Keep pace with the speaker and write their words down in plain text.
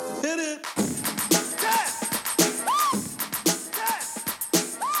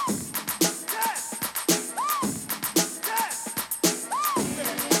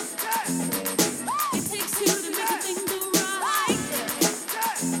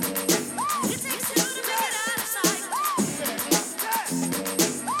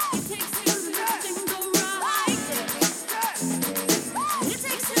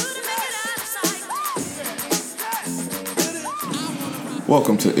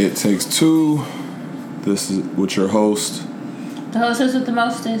Welcome to It Takes Two. This is with your host. The hostess with the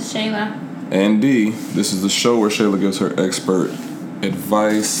mostest, Shayla. And D. This is the show where Shayla gives her expert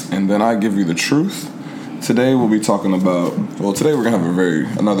advice, and then I give you the truth. Today we'll be talking about, today we're going to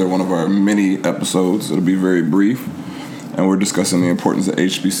have another one of our mini episodes. It'll be very brief, and we're discussing the importance of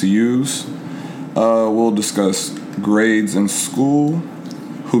HBCUs. We'll discuss grades in school,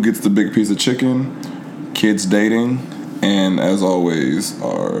 who gets the big piece of chicken, kids dating, and as always,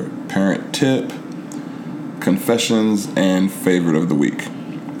 our parent tip, confessions, and favorite of the week.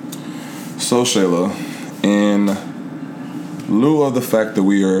 So Shayla, in lieu of the fact that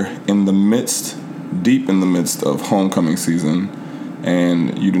we are deep in the midst of homecoming season,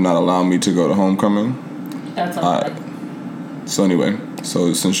 and you do not allow me to go to homecoming. That's okay.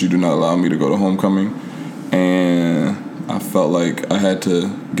 So since you do not allow me to go to homecoming, and I felt like I had to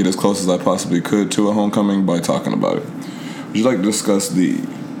get as close as I possibly could to a homecoming by talking about it. Would you like to discuss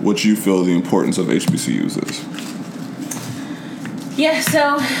what you feel the importance of HBCUs is? Yeah,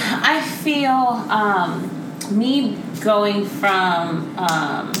 so I feel me going from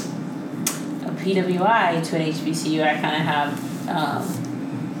a PWI to an HBCU, I kind of have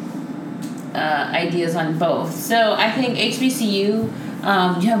ideas on both. So I think HBCU,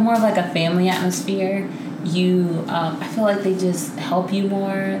 you have more of like a family atmosphere. I feel like they just help you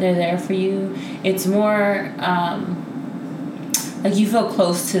more. They're there for you. It's more like you feel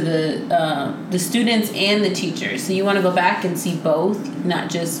close to the students and the teachers. So you want to go back and see both, not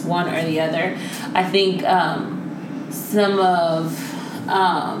just one or the other. I think some of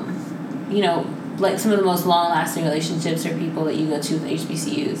some of the most long-lasting relationships are people that you go to with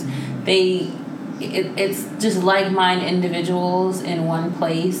HBCUs. It's just like-minded individuals in one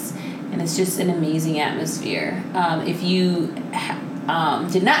place, and it's just an amazing atmosphere. If you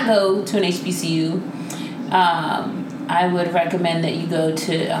did not go to an HBCU, I would recommend that you go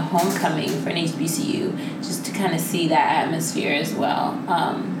to a homecoming for an HBCU just to kind of see that atmosphere as well.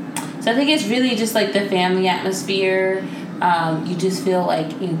 So I think it's really just like the family atmosphere. You just feel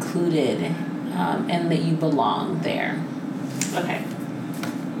like included and that you belong there. Okay.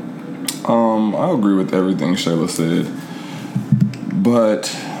 I agree with everything Shayla said,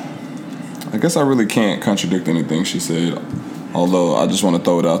 but I guess I really can't contradict anything she said, although I just want to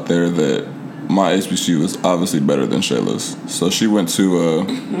throw it out there that my HBCU is obviously better than Shayla's. So she went to a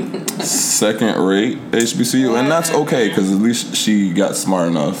second-rate HBCU, and that's okay because at least she got smart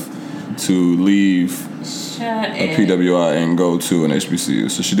enough to leave a PWI and go to an HBCU.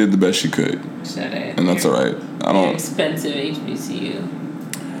 So she did the best she could. Shut it. And that's all right. Expensive HBCU.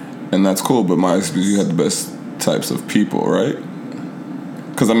 And that's cool, but my HBCU had the best types of people, right?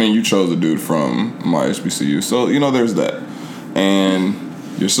 Because, you chose a dude from my HBCU. So, there's that. And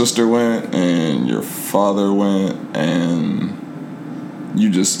your sister went, and your father went, and you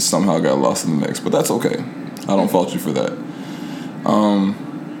just somehow got lost in the mix. But that's okay. I don't fault you for that.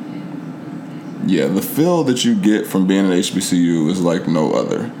 The feel that you get from being at HBCU is like no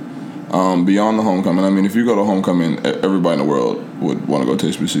other. Beyond the homecoming, if you go to homecoming, everybody in the world would want to go to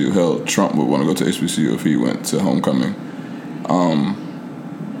HBCU. Hell, Trump would want to go to HBCU if he went to homecoming.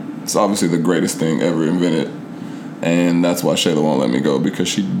 It's obviously the greatest thing ever invented, and that's why Shayla won't let me go, because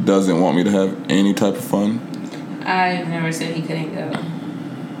she doesn't want me to have any type of fun. I've never said he couldn't go.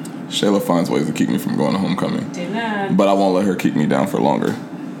 Shayla finds ways to keep me from going to homecoming. Did not. But I won't let her keep me down for longer.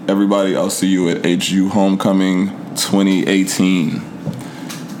 Everybody, I'll see you at HU Homecoming 2018.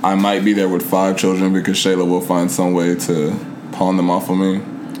 I might be there with 5 children because Shayla will find some way to pawn them off of me,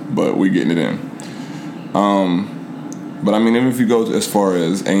 but we getting it in. But even if you go as far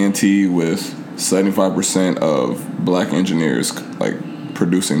as A&T with 75% of black engineers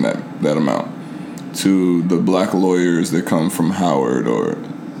producing that amount, to the black lawyers that come from Howard, or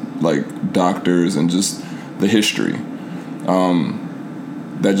doctors, and just the history,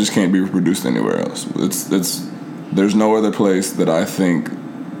 that just can't be reproduced anywhere else. There's no other place that I think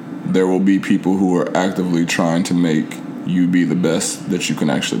there will be people who are actively trying to make you be the best that you can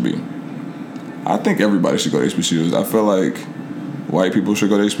actually be. I think everybody should go to HBCUs. I feel like white people should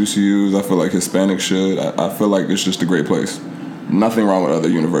go to HBCUs. I feel like Hispanics should. I feel like it's just a great place. Nothing wrong with other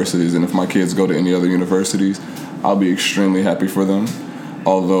universities, and if my kids go to any other universities, I'll be extremely happy for them.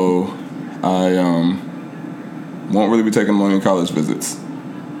 Although I won't really be taking them on any college visits.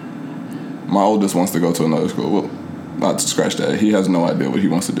 My oldest wants to go to another school. Well, not to scratch that. He has no idea what he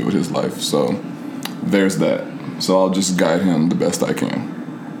wants to do with his life. So there's that. So I'll just guide him the best I can.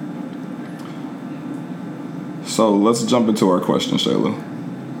 So let's jump into our question, Shayla.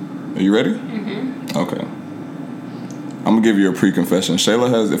 Are you ready? Mm-hmm. Okay. I'm gonna give you a pre-confession.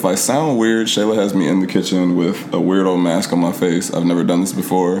 If I sound weird, Shayla has me in the kitchen with a weirdo mask on my face. I've never done this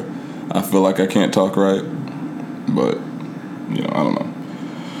before. I feel like I can't talk right, but I don't know.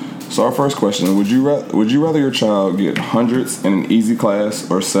 So our first question: Would you rather your child get hundreds in an easy class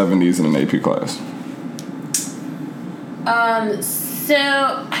or 70s in an AP class? So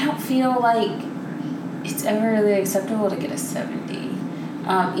I don't feel like it's ever really acceptable to get a 70.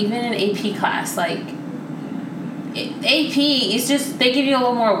 Even in AP class, like AP, it's just they give you a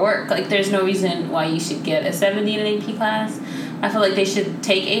little more work. Like there's no reason why you should get a 70 in an AP class. I feel like they should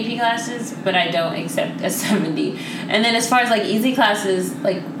take AP classes, but I don't accept a 70. And then as far as like easy classes,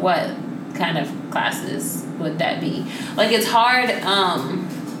 like what kind of classes would that be? Like it's hard.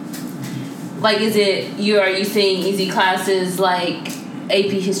 Like are you saying easy classes like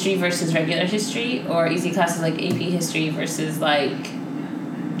AP history versus regular history, or easy classes like AP history versus like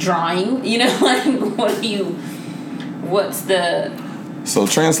drawing? What's the... So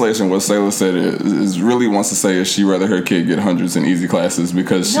translation, what Sayla said is really wants to say is she rather her kid get hundreds in easy classes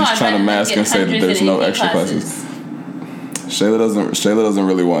because she's trying to mask and say that there's no extra classes. Shayla doesn't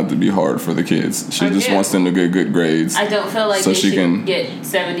really want it to be hard for the kids. She just wants them to get good grades. I don't feel like she can get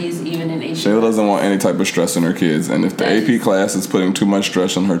 70s even in AP. Shayla doesn't want any type of stress on her kids, and if the AP class is putting too much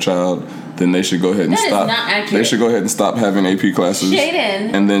stress on her child, then they should go ahead and stop. That is not accurate. They should go ahead and stop having AP classes.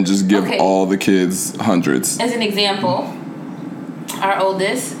 Shaden, and then just give all the kids hundreds. As an example, our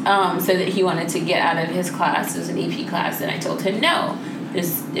oldest said that he wanted to get out of his class. It was an AP class, and I told him no. It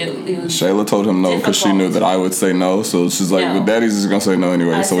was Shayla told him no because she knew that I would say no. So she's like, well, Daddy's just going to say no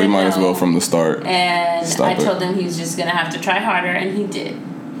anyway. So we might as well from the start. And I told him he was just going to have to try harder, and he did.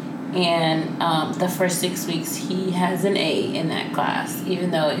 And the first 6 weeks, he has an A in that class,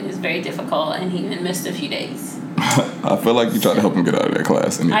 even though it was very difficult, and he even missed a few days. I feel like you tried to help him get out of that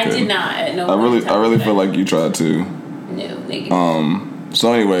class. And I did not. I really feel like you tried to. No, negative.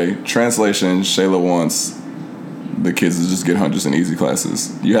 So anyway, translation, Shayla wants the kids to just get hundreds in easy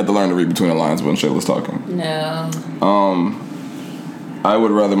classes. You had to learn to read between the lines when Shayla's talking. No. I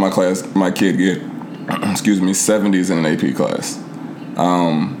would rather my kid get 70s in an AP class.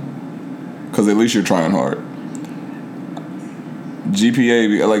 Because at least you're trying hard.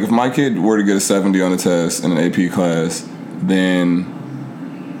 GPA, like if my kid were to get a 70 on a test in an AP class, then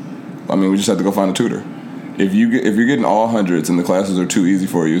we just have to go find a tutor. If you're getting all hundreds and the classes are too easy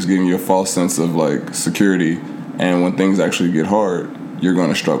for you, it's giving you a false sense of like security. And when things actually get hard, you're going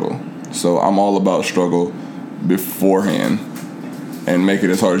to struggle. So I'm all about struggle beforehand and make it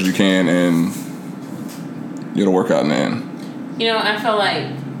as hard as you can, and it'll work out in the end. I feel like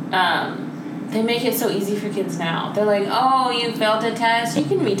they make it so easy for kids now. They're like, oh, you failed a test, you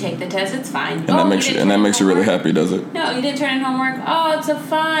can retake the test, it's fine. And that makes you really happy, does it? No, you didn't turn in homework. Oh, it's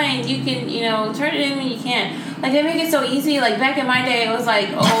fine. You can, turn it in when you can. Like, they make it so easy. Like, back in my day, it was like,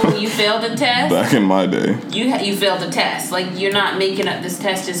 oh, you failed a test. Back in my day. You failed a test. Like, you're not making up this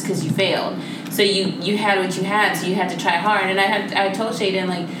test just because you failed. So you had what you had, so you had to try hard. And I told Shaden,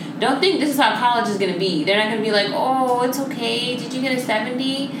 like, don't think this is how college is going to be. They're not going to be like, oh, it's okay. Did you get a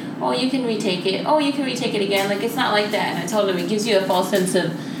 70? Oh, you can retake it. Oh, you can retake it again. Like, it's not like that. And I told him it gives you a false sense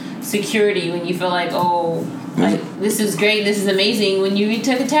of security when you feel like, oh, this is great, this is amazing, when you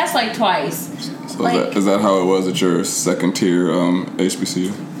retook a test like twice. So is that how it was at your second tier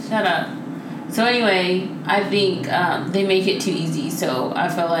HBCU? Shut up. So anyway, I think they make it too easy. So I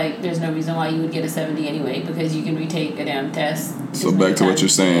feel like there's no reason why you would get a 70 anyway, because you can retake a damn test. So back to what you're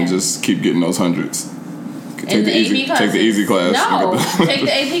saying, just keep getting those hundreds. Take the easy class. No, take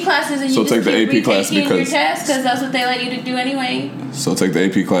the AP classes and you just keep retaking your test because that's what they let you to do anyway. So take the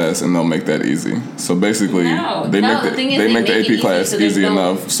AP class and they'll make that easy. So basically, they make the AP class easy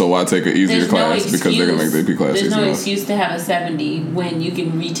enough. So why take an easier class because they're gonna make the AP class easy enough? There's no excuse to have a 70 when you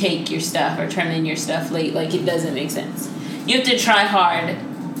can retake your stuff or turn in your stuff late. Like, it doesn't make sense. You have to try hard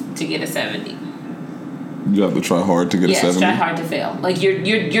to get a 70. You have to try hard to get a 70? Yes, try hard to fail. Like,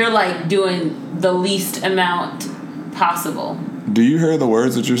 you're like doing the least amount possible. Do you hear the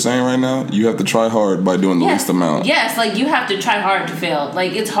words that you're saying right now? You have to try hard by doing the least amount. Yes, like, you have to try hard to fail.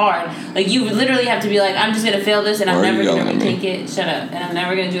 Like, it's hard. Like, you literally have to be like, I'm just going to fail this and I'm never going to retake it. Shut up. And I'm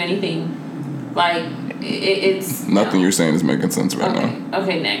never going to do anything. Like, it's... Nothing you're saying is making sense right now.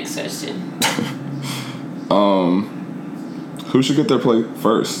 Okay, next question. Who should get their plate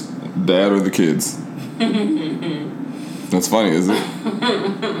first? Dad or the kids? That's funny, is it?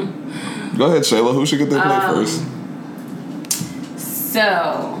 Go ahead, Shayla. Who should get their plate first?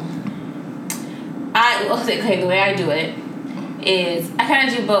 So, the way I do it is I kind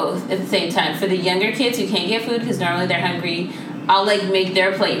of do both at the same time. For the younger kids who can't get food because normally they're hungry, I'll like make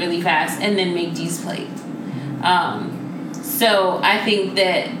their plate really fast and then make Dee's plate. So I think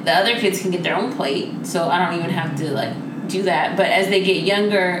that the other kids can get their own plate, so I don't even have to like do that. But as they get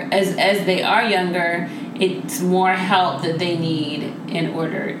younger, as they are younger, it's more help that they need in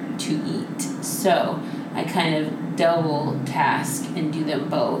order to eat. So I kind of double task and do them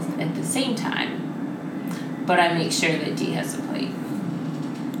both at the same time. But I make sure that D has a plate.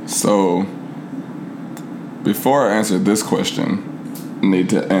 So before I answer this question, I need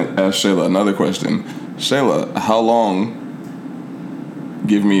to ask Shayla another question. Shayla, how long,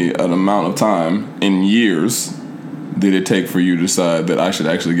 give me an amount of time in years, did it take for you to decide that I should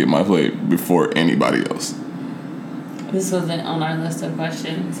actually get my plate before anybody else? This wasn't on our list of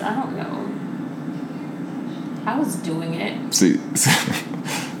questions. I don't know. I was doing it. See,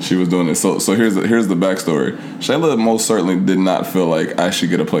 she was doing it. So here's the backstory. Shayla most certainly did not feel like I should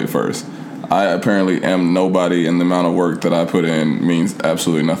get a plate first. I apparently am nobody, and the amount of work that I put in means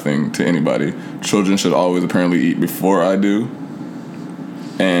absolutely nothing to anybody. Children should always apparently eat before I do.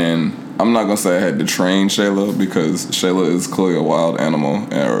 And I'm not going to say I had to train Shayla, because Shayla is clearly a wild animal,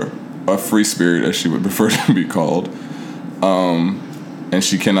 or a free spirit as she would prefer to be called. And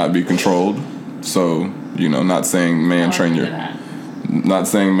she cannot be controlled. So, not saying man train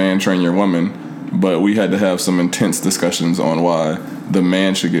your woman, but we had to have some intense discussions on why the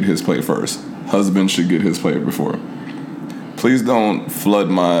man should get his plate first. Husband should get his plate before. Please don't flood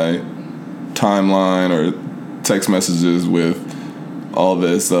my timeline or text messages with all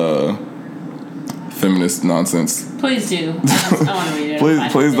this feminist nonsense. Please do. I want to read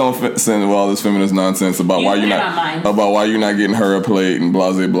it. Please don't send all this feminist nonsense about why you're not getting her a plate and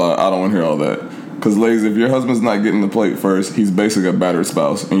blah blah blah. I don't want to hear all that. Because, ladies, if your husband's not getting the plate first, he's basically a battered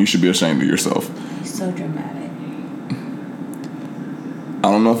spouse, and you should be ashamed of yourself. He's so dramatic.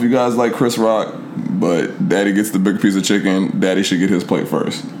 I don't know if you guys like Chris Rock, but Daddy gets the big piece of chicken. Daddy should get his plate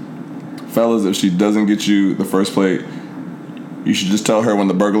first. Fellas, if she doesn't get you the first plate, you should just tell her when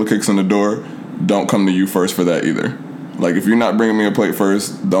the burglar kicks in the door, don't come to you first for that either. Like, if you're not bringing me a plate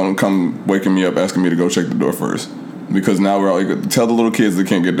first, don't come waking me up asking me to go check the door first. Because now we're all, tell the little kids that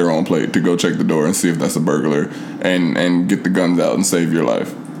can't get their own plate to go check the door and see if that's a burglar, and get the guns out and save your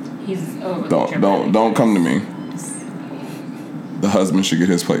life. Don't come to me. The husband should get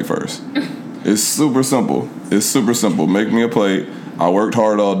his plate first. It's super simple. Make me a plate. I worked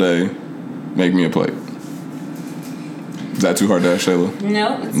hard all day. Make me a plate. Is that too hard to ask, Shayla?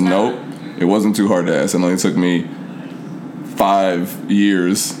 No, it's not. Nope. It wasn't too hard to ask. It only took me 5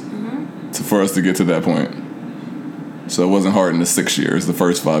 years for us to get to that point. So it wasn't hard in the 6 years. The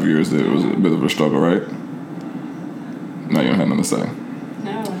first 5 years, it was a bit of a struggle, right? No, you don't have nothing to say.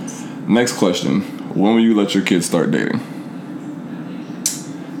 No. Next question. When will you let your kids start dating?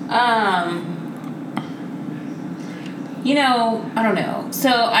 I don't know.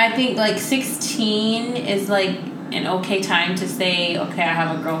 So I think like 16 is like an okay time to say, okay, I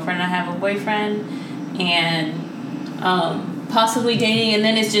have a girlfriend, I have a boyfriend, and possibly dating. And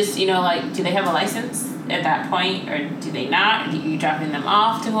then it's just, do they have a license at that point, or do they not? Are you dropping them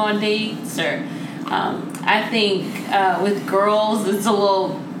off to go on dates? Or I think with girls, it's a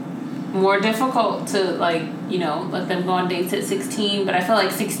little more difficult to let them go on dates at 16. But I feel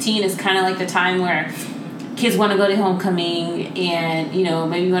like 16 is kind of like the time where kids want to go to homecoming, and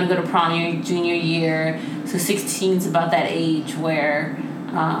maybe you want to go to prom your junior year. So 16 is about that age where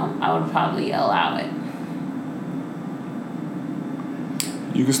I would probably allow it.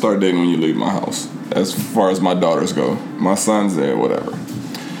 You can start dating when you leave my house, as far as my daughters go. My son's there, whatever.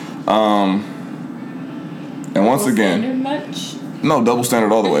 And once again, much? No, double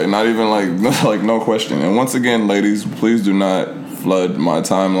standard all the way. Not even like no question. And once again, ladies, please do not flood my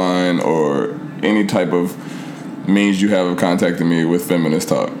timeline or any type of means you have of contacting me with feminist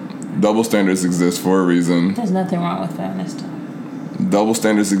talk. Double standards exist for a reason. There's nothing wrong with feminist talk. Double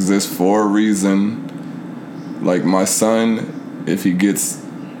standards exist for a reason. Like my son, if he gets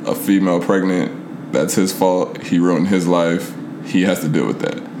a female pregnant, that's his fault. He ruined his life. He has to deal with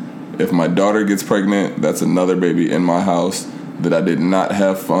that. If my daughter gets pregnant, that's another baby in my house that I did not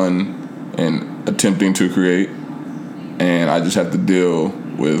have fun in attempting to create, and I just have to deal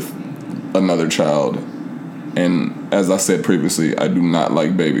with another child. And as I said previously, I do not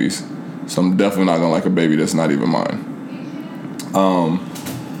like babies, so I'm definitely not gonna like a baby that's not even mine.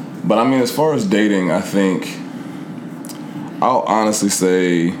 But I mean, as far as dating, I think I'll honestly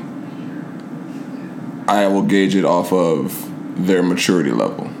say I will gauge it off of their maturity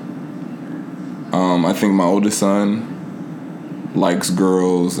level. I think my oldest son likes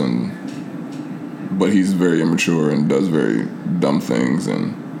girls, but he's very immature and does very dumb things,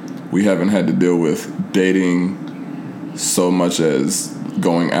 and we haven't had to deal with dating so much as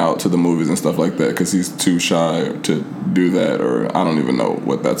going out to the movies and stuff like that because he's too shy to do that, or I don't even know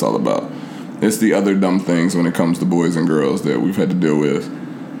what that's all about. It's the other dumb things when it comes to boys and girls that we've had to deal with,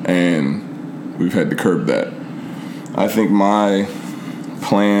 and we've had to curb that. I think my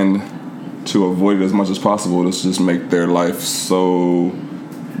plan to avoid it as much as possible is just make their life so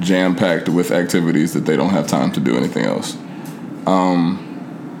jam-packed with activities that they don't have time to do anything else.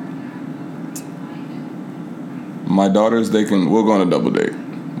 My daughters, we'll go on a double date.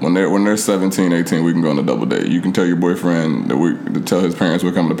 When they're 17, 18, we can go on a double date. You can tell your boyfriend to tell his parents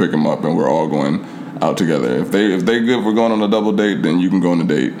we're coming to pick him up, and we're all going out together. If they good, we're going on a double date, then you can go on a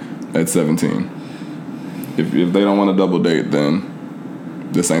date at 17. If they don't want a double date, then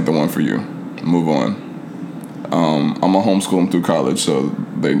this ain't the one for you. Move on. I'm gonna homeschool them through college, so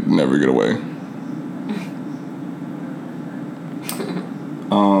they never get away.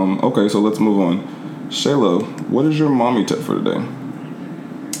 Okay, so let's move on. Shayla, what is your mommy tip for today?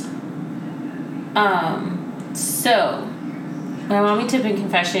 So my mommy tip and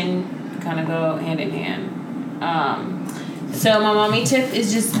confession kind of go hand in hand. So my mommy tip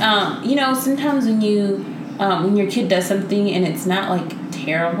is just, sometimes when your kid does something and it's not like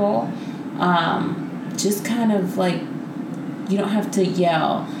terrible, just kind of like, you don't have to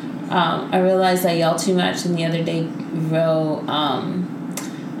yell. I realized I yelled too much, and the other day,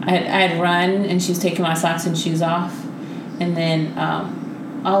 I had run, and she was taking my socks and shoes off, and then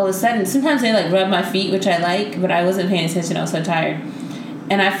all of a sudden, sometimes they like rub my feet, which I like, but I wasn't paying attention. I was so tired,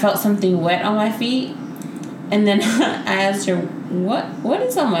 and I felt something wet on my feet, and then I asked her, "What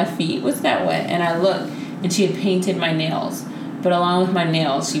is on my feet? What's that wet?" And I looked, and she had painted my nails. But along with my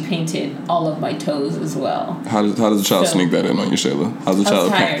nails, she painted all of my toes as well. How does a child sneak that in on you, Shayla? How's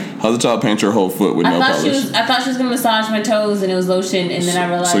the child paint your whole foot with nail polish? I thought she was gonna massage my toes and it was lotion, and then I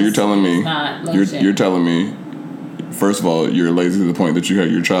realized. So you're telling me you're telling me, first of all, you're lazy to the point that you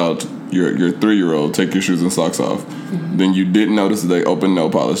had your child, your 3-year-old, take your shoes and socks off. Mm-hmm. Then you didn't notice that they opened nail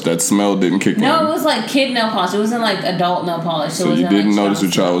polish. That smell didn't kick in. No, it was like kid nail polish. It wasn't like adult nail polish. So you didn't notice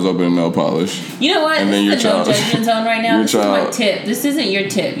your child was opening nail polish. You know what? And then your child, no judgment zone right now. This is my tip. This isn't your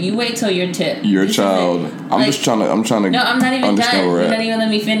tip. You wait till your tip. Your child. I'm trying to. No, I'm not even done. You're not even let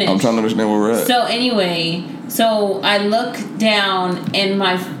me finish. I'm trying to understand where we're at. So anyway, I look down, and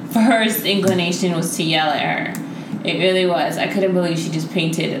my first inclination was to yell at her. It really was. I couldn't believe she just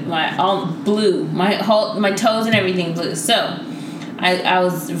painted all blue. My toes and everything blue. So I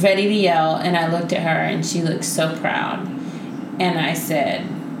was ready to yell, and I looked at her, and she looked so proud. And I said,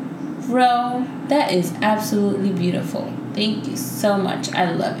 "Ro, that is absolutely beautiful. Thank you so much. I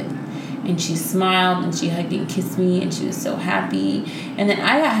love it." And she smiled, and she hugged and kissed me, and she was so happy. And then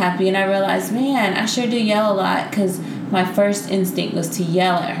I got happy, and I realized, man, I sure do yell a lot, because my first instinct was to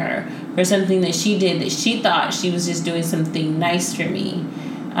yell at her for something that she did that she thought she was just doing something nice for me,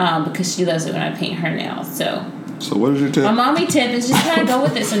 because she loves it when I paint her nails. So what is your tip? My mommy tip is just kind of go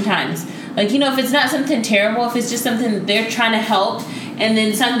with it sometimes. Like, if it's not something terrible, if it's just something that they're trying to help, and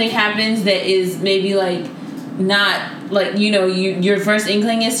then something happens that is maybe like not like, your first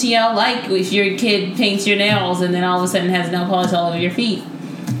inkling is to yell, like if your kid paints your nails and then all of a sudden has nail polish all over your feet.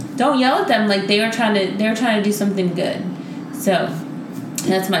 Don't yell at them like they were trying to do something good. So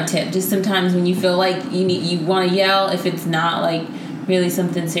that's my tip. Just sometimes when you feel like you want to yell, if it's not like really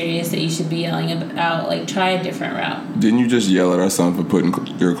something serious that you should be yelling about, like try a different route. Didn't you just yell at our son for putting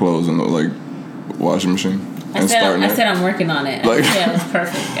your clothes in the washing machine? I said I'm working on it. Like, yeah, it was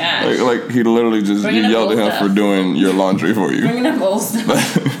perfect. Gosh. Like he literally just you yelled at him for doing your laundry for you. Bringing up old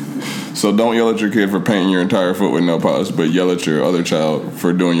stuff. So don't yell at your kid for painting your entire foot with nail polish, but yell at your other child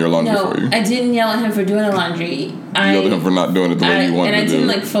for doing your laundry for you. I didn't yell at him for doing the laundry. You yelled at him for not doing it the way you wanted to do.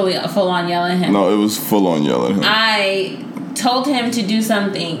 And I didn't full on yell at him. No, it was full on yell at him. I told him to do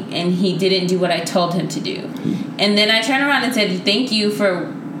something, and he didn't do what I told him to do. And then I turned around and said, "Thank you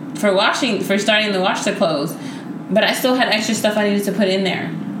for starting to wash the clothes." But I still had extra stuff I needed to put in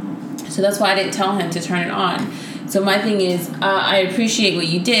there. So that's why I didn't tell him to turn it on. So my thing is, I appreciate what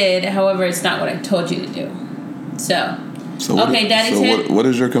you did. However, it's not what I told you to do. So okay, Daddy tip. What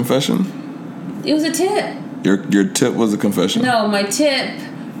is your confession? It was a tip. Your tip was a confession? No, my tip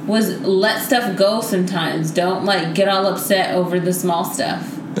was let stuff go sometimes. Don't get all upset over the small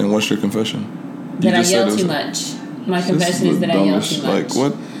stuff. And what's your confession? That I yell too much. My confession is that I yell too much. Like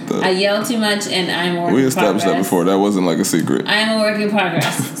what? I yell too much, and I'm a work in progress. We established that before. That wasn't like a secret. I am a work in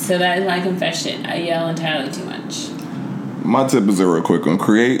progress. So that is my confession. I yell entirely too much. My tip is a real quick one.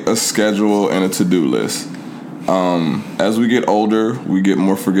 Create a schedule and a to-do list. As we get older, we get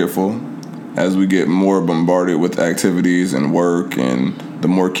more forgetful. As we get more bombarded with activities and work, and the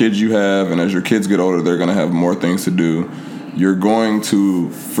more kids you have, and as your kids get older, they're going to have more things to do. you're going to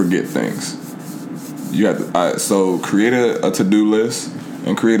forget things. You have to, so create a to-do list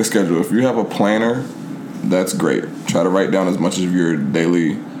and create a schedule. If you have a planner, that's great. Try to write down as much of your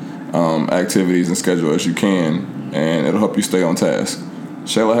daily activities and schedule as you can, and it'll help you stay on task.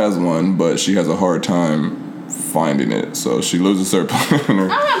 Shayla has one, but she has a hard time finding it, so she loses her planner.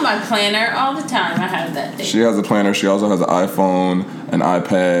 I have my planner all the time. I have that thing. She has a planner. She also has an iPhone, an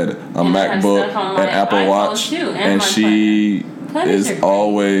iPad, a MacBook, an Apple Watch, too, and she is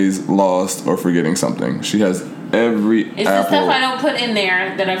always lost or forgetting something. She has every It's the stuff I don't put in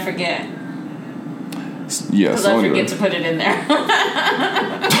there that I forget. Yeah, because I forget to put it in there.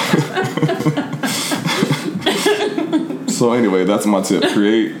 So anyway, that's my tip.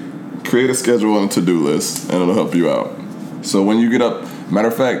 Create a schedule and a to-do list, and it'll help you out. So when you get up, matter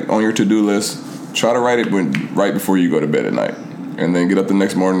of fact, on your to-do list, try to write it right before you go to bed at night. And then get up the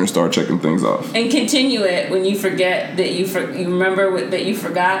next morning and start checking things off. And continue it when you forget that you remember that you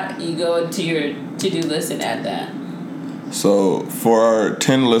forgot. You go to your to-do list and add that. So for our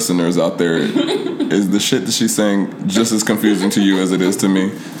 10 listeners out there, is the shit that she's saying just as confusing to you as it is to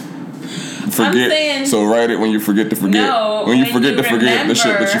me? Forget. So write it when you forget to forget. No, when you forget to forget the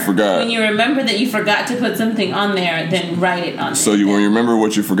shit that you forgot. When you remember that you forgot to put something on there, then write it on. So when you remember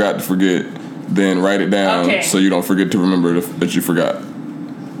what you forgot to forget, then write it down so you don't forget to remember that you forgot.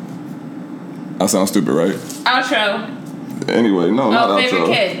 I sound stupid, right? Outro. Anyway, no, not outro. Favorite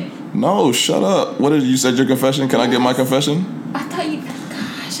kid. No, shut up. What did you said your confession? Can I get my confession? I thought you.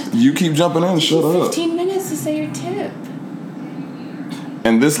 Gosh. You keep jumping in. Shut up. 15 minutes to say your tip.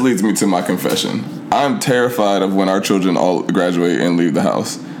 And this leads me to my confession. I'm terrified of when our children all graduate and leave the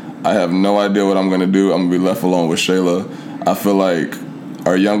house. I have no idea what I'm going to do. I'm going to be left alone with Shayla. I feel like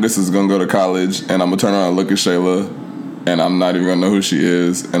our youngest is going to go to college, and I'm going to turn around and look at Shayla, and I'm not even going to know who she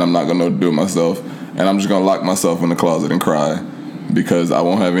is, and I'm not going to know what to do it myself. And I'm just going to lock myself in the closet and cry because I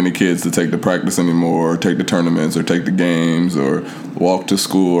won't have any kids to take to practice anymore, or take the tournaments, or take the games, or walk to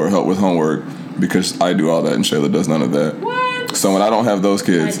school, or help with homework, because I do all that and Shayla does none of that. What? So when I don't have those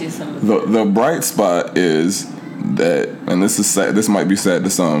kids, I do some of that. The bright spot is that, and this is sad, this might be sad to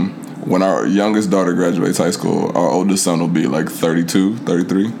some, when our youngest daughter graduates high school, our oldest son will be like 32,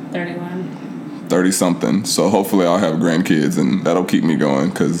 33? 31. 30-something. So hopefully I'll have grandkids, and that'll keep me going,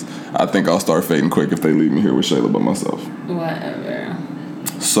 because I think I'll start fading quick if they leave me here with Shayla by myself. Whatever.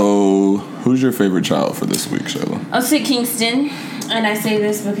 So who's your favorite child for this week, Shayla? I'll say Kingston. And I say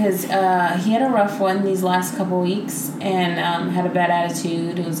this because he had a rough one these last couple weeks and had a bad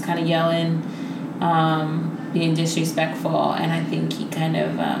attitude. He was kind of yelling, being disrespectful, and I think he kind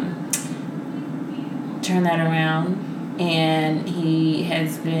of turned that around, and he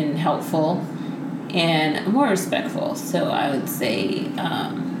has been helpful and more respectful. So I would say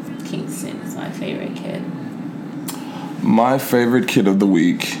Kingston is my favorite kid. My favorite kid of the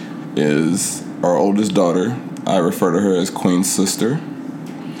week is our oldest daughter. I refer to her as Queen's sister.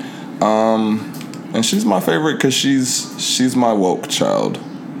 And she's my favorite because she's my woke child.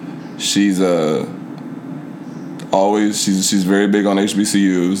 She's she's very big on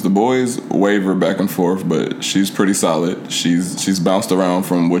HBCUs. The boys waver back and forth, but she's pretty solid. She's bounced around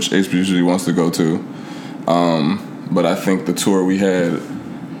from which HBCU she wants to go to. But I think the tour we had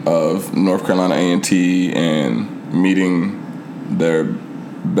of North Carolina A&T and meeting their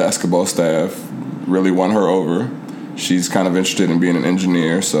basketball staff really won her over. She's kind of interested in being an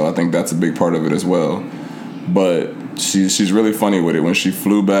engineer, so I think that's a big part of it as well. But she's really funny with it. When she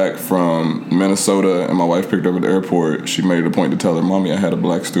flew back from Minnesota and my wife picked her up at the airport, she made it a point to tell her, "Mommy, I had a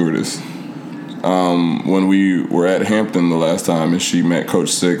black stewardess." When we were at Hampton the last time and she met Coach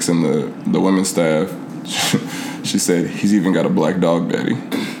Six and the women's staff, she said, "He's even got a black dog daddy."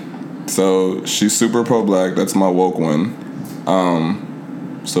 So she's super pro-black. That's my woke one.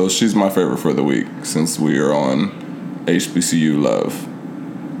 So she's my favorite for the week since we are on HBCU love.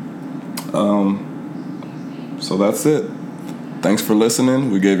 So that's it. Thanks for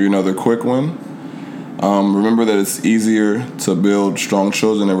listening. We gave you another quick one. Remember that it's easier to build strong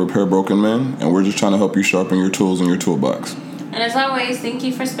children than repair broken men, and we're just trying to help you sharpen your tools in your toolbox. And as always, thank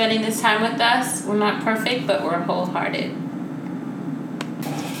you for spending this time with us. We're not perfect, but we're wholehearted.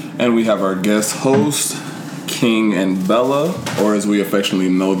 And we have our guest host, King and Bella, or as we affectionately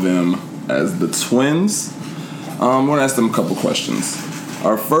know them as the twins. We're going to ask them a couple questions.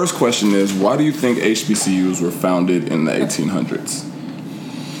 Our first question is, why do you think HBCUs were founded in the 1800s?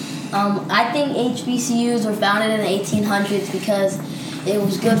 I think HBCUs were founded in the 1800s because it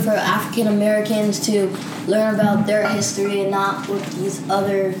was good for African Americans to learn about their history and not what these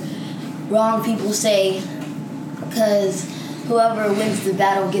other wrong people say, because whoever wins the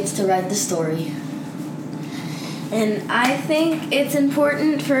battle gets to write the story. And I think it's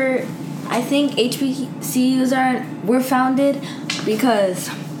important I think HBCUs were founded because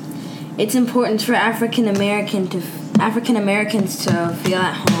it's important for African Americans to feel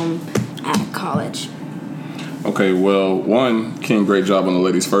at home at college. Okay, well, one, King, great job on the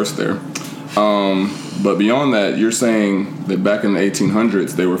ladies first there. But beyond that, you're saying that back in the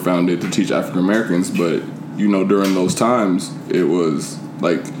 1800s they were founded to teach African Americans, but during those times it was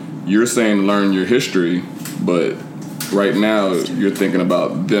like you're saying learn your history, but right now you're thinking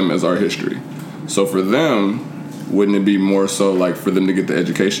about them as our history. So for them, wouldn't it be more so like for them to get the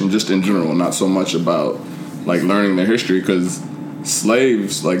education just in general, not so much about like learning their history, because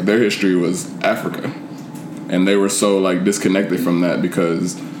slaves, like their history was Africa, and they were so like disconnected from that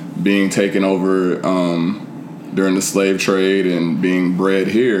because being taken over during the slave trade and being bred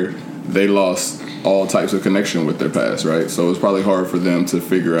here, they lost all types of connection with their past, right? So it's probably hard for them to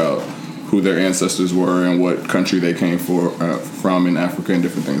figure out who their ancestors were and what country they came from in Africa and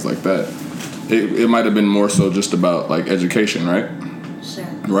different things like that. It might have been more so just about like education, right? Sure.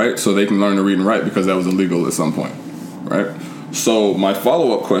 Right? So they can learn to read and write because that was illegal at some point, right? So my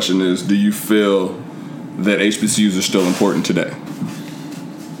follow-up question is, do you feel that HBCUs are still important today?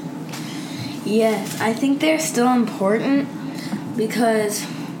 Yes, I think they're still important because,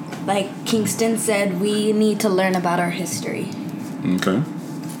 like Kingston said, we need to learn about our history. Okay.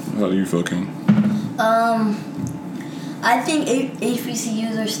 How do you feel, King? I think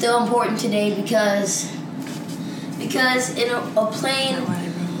HBCUs are still important today because in a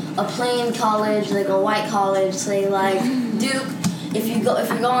plain college, like a white college, say like Duke, if you go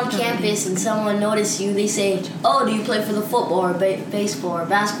on campus and someone notices you, they say, "Oh, do you play for the football or baseball or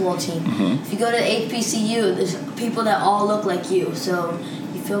basketball team?" Mm-hmm. If you go to HBCU, there's people that all look like you, so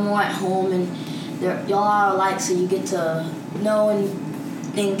you feel more at home, and y'all are alike, so you get to know and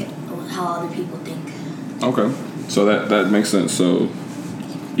think how other people think. Okay, so that makes sense. So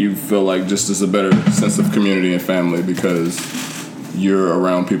you feel like just as a better sense of community and family because you're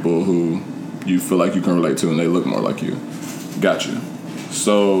around people who you feel like you can relate to and they look more like you. Gotcha.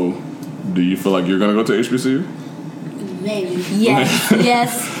 So do you feel like you're going to go to HBCU? Maybe. Yes.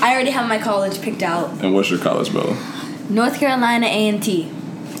 Yes. I already have my college picked out. And what's your college, Bella? North Carolina A&T.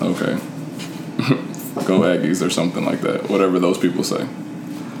 Okay. Go Aggies or something like that. Whatever those people say.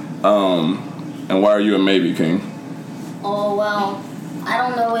 And why are you a maybe, King? Oh, well, I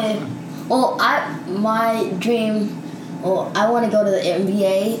don't know if... Well, my dream... Well, I want to go to the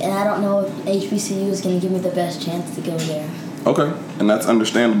NBA, and I don't know if HBCU is going to give me the best chance to go there. Okay, and that's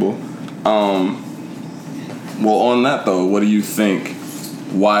understandable. Well, on that, though, what do you think?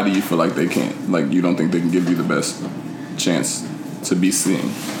 Why do you feel like they can't? Like, you don't think they can give you the best chance to be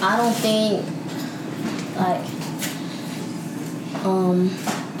seen? I don't think, like,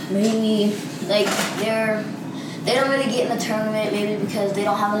 maybe, like, they don't really get in the tournament, maybe because they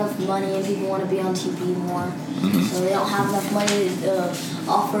don't have enough money and people want to be on TV more. Mm-hmm. So they don't have enough money to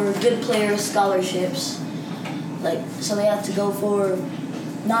offer good players scholarships. Like, so they have to go for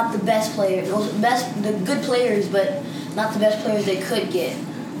not the best players, the good players, but not the best players they could get.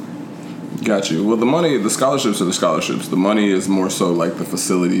 Got you. Well, the scholarships are the scholarships. The money is more so like the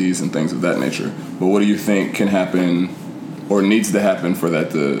facilities and things of that nature. But what do you think can happen or needs to happen for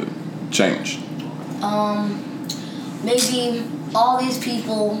that to change? Maybe all these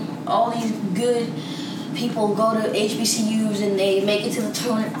good people go to HBCUs and they make it to the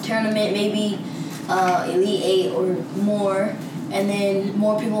tournament, maybe Elite Eight or more, and then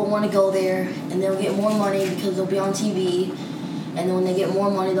more people want to go there, and they'll get more money because they'll be on TV, and then when they get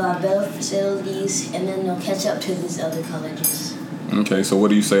more money, they'll have better facilities, and then they'll catch up to these other colleges. Okay, so what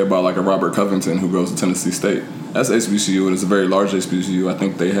do you say about like a Robert Covington who goes to Tennessee State? That's HBCU, and it's a very large HBCU. I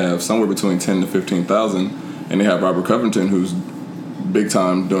think they have somewhere between 10 to 15,000. And they have Robert Covington, who's big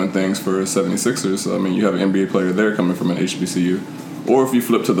time doing things for 76ers. So, I mean, you have an NBA player there coming from an HBCU. Or if you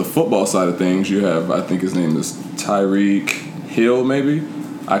flip to the football side of things, you have, I think his name is Tyreek Hill, maybe.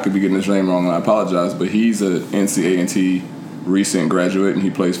 I could be getting his name wrong, and I apologize. But he's an NCAA recent graduate, and he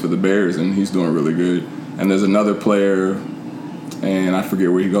plays for the Bears, and he's doing really good. And there's another player, and I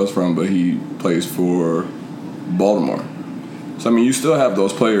forget where he goes from, but he plays for Baltimore. So, I mean, you still have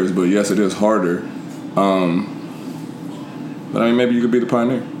those players, but yes, it is harder. But I mean, maybe you could be the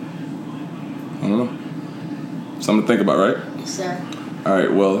pioneer. I don't know. Something to think about, right? Yes, sir. All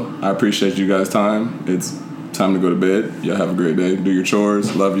right, well, I appreciate you guys' time. It's time to go to bed. Y'all have a great day. Do your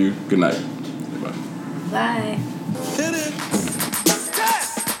chores. Love you. Good night. Bye. Bye. Hit it.